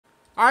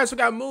All right, so we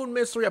got Moon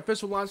Mystery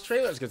official launch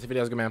trailer. Let's get the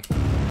videos, good man.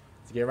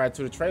 Let's get right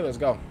to the trailer. Let's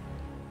go.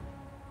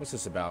 What's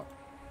this about?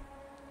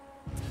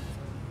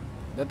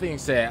 That thing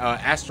said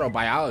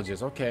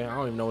astrobiologist. Okay, I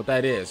don't even know what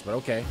that is, but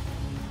okay.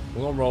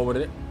 We're gonna roll with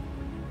it.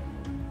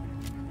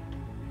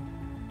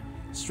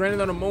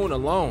 Stranded on the moon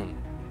alone.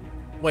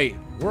 Wait,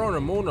 we're on the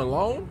moon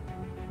alone?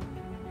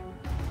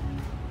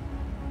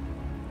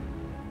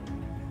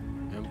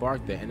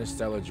 Embark the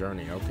interstellar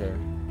journey. Okay.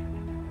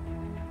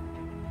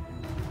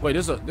 Wait,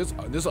 there's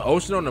an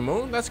ocean on the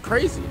moon? That's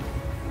crazy.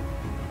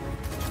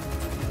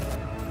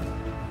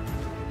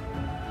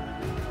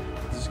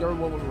 Discover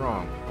what went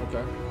wrong.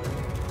 Okay.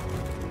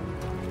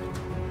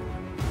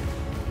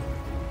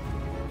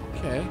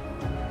 Okay.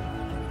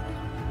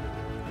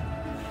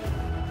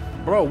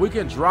 Bro, we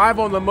can drive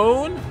on the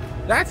moon?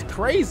 That's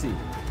crazy.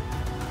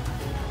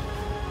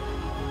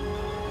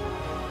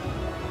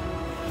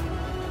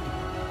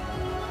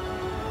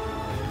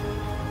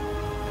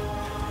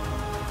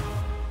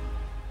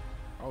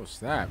 Oh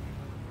snap.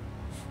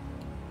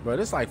 Bro,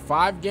 it's like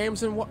 5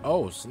 games in one.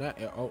 Oh snap.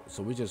 Oh,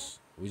 so we just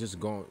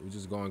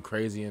going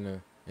crazy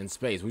in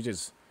space. We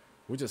just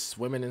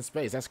swimming in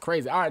space. That's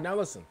crazy. All right, now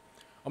listen.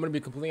 I'm gonna be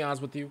completely honest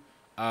with you.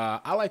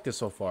 I like this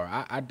so far.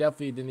 I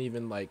definitely didn't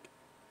even like.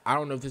 I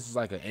don't know if this is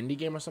like an indie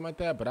game or something like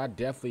that, but I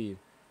definitely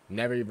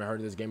never even heard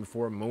of this game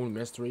before. Moon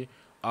Mystery.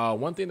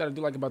 One thing that I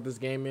do like about this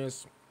game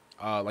is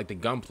like the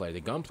gunplay.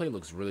 The gunplay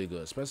looks really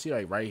good, especially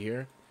like right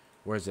here.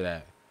 Where's it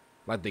at?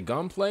 Like the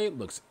gunplay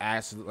looks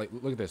ass. Like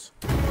look at this.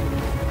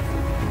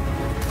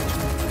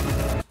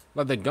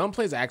 Like the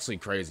gunplay is actually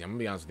crazy. I'm gonna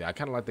be honest with you. I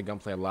kind of like the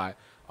gunplay a lot.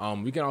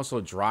 We can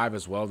also drive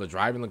as well. The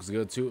driving looks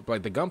good too. But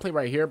like the gunplay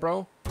right here,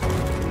 bro.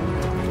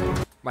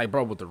 Like,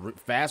 bro, with the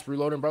fast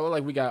reloading, bro,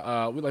 like we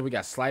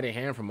got sleight of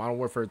hand from Modern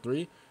Warfare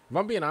 3. If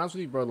I'm being honest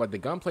with you, bro, like the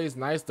gunplay is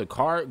nice, the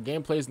car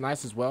gameplay is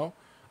nice as well.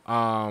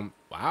 Wow,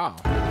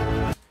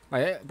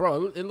 like,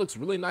 bro, it looks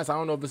really nice. I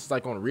don't know if this is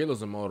like on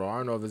realism mode, or I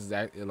don't know if this is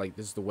like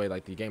this is the way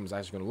like the game is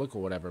actually gonna look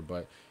or whatever.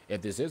 But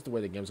if this is the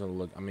way the game's gonna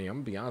look, I mean, I'm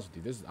gonna be honest with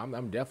you, this I'm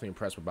definitely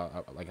impressed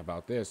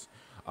about this.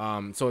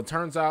 So it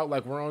turns out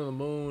like we're on the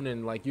moon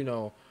and like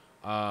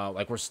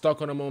like we're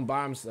stuck on the moon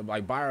by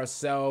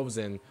ourselves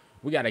and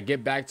we got to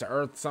get back to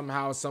Earth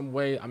somehow, some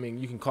way. I mean,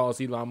 you can call us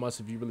Elon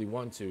Musk if you really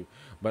want to.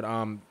 But,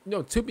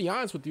 to be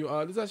honest with you,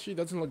 this actually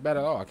doesn't look bad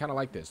at all. I kind of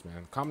like this,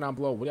 man. Comment down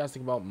below. What do you guys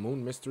think about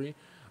Moon Mystery?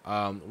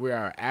 We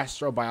are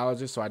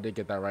astrobiologists, so I did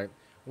get that right.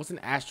 What's an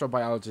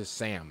astrobiologist,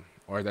 Sam?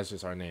 Or that's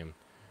just our name.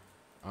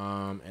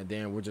 And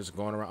then we're just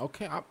going around.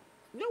 Okay, you know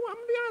what? I'm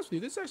going to be honest with you.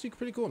 This is actually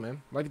pretty cool,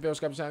 man. Like the video,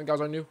 subscribe to the channel. You guys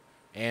are new.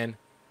 And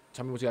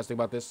tell me what you guys think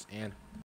about this. And